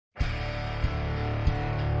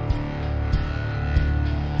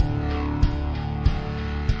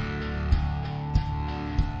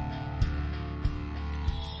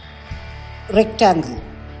Rectangle.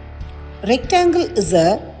 Rectangle is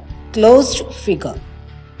a closed figure.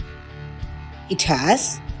 It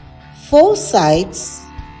has 4 sides,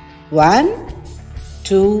 1,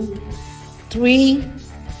 2, 3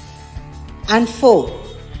 and 4.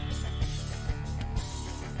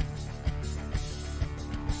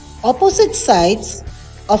 Opposite sides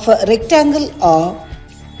of a rectangle are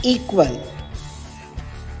equal.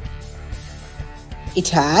 It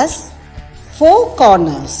has 4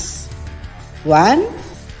 corners, 1,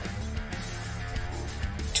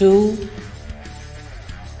 2,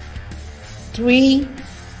 3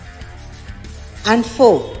 and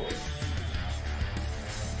 4.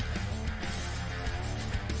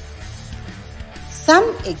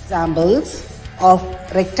 Some examples of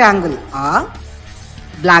rectangle are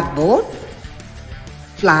blackboard,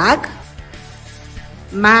 flag,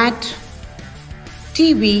 mat,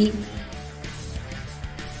 TV,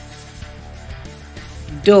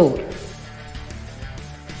 door.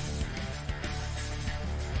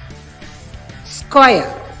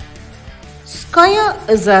 Square. Square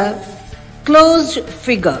is a closed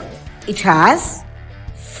figure. It has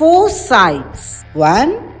 4 sides,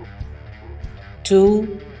 1,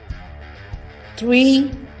 2,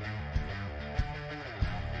 3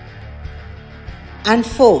 and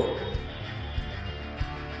 4.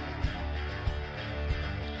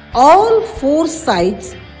 All 4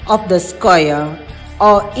 sides of the square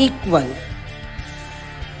are equal.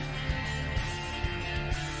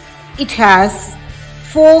 It has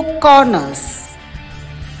 4 corners,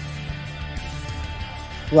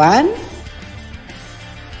 1,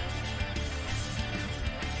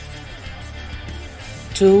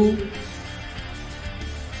 2,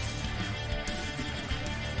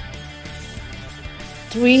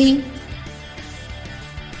 3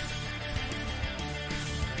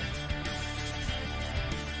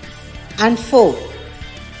 and 4.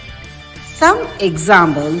 Some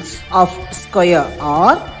examples of square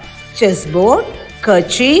are chessboard,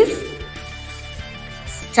 kerchief,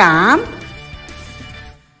 stamp,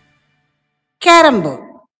 carom board.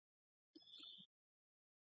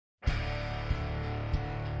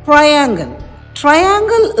 Triangle.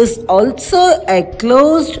 Triangle is also a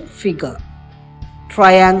closed figure.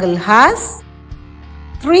 Triangle has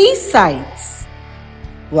 3 sides,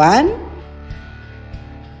 1,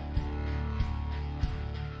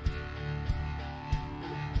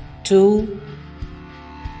 2,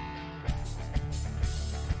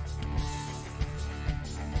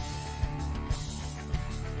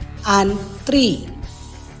 and 3.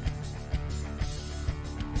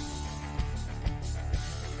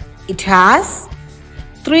 It has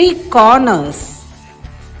 3 corners,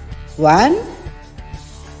 1,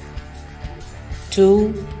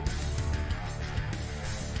 2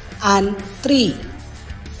 and 3.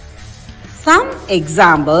 Some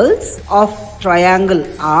examples of triangle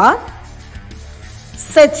are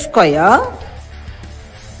set square,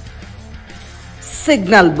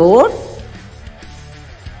 signal board,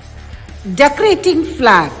 decorating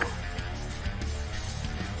flag.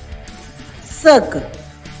 Circle.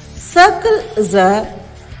 Circle is a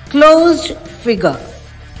closed figure.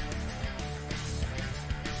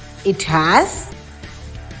 It has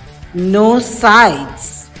no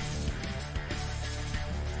sides.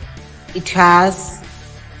 It has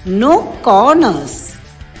no corners.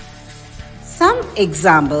 Some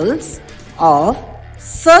examples of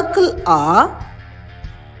circle are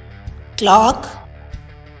clock,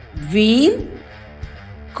 wheel,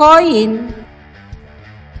 coin,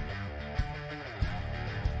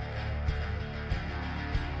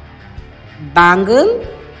 bangle,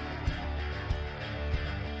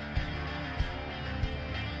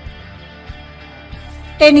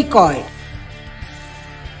 penny coin.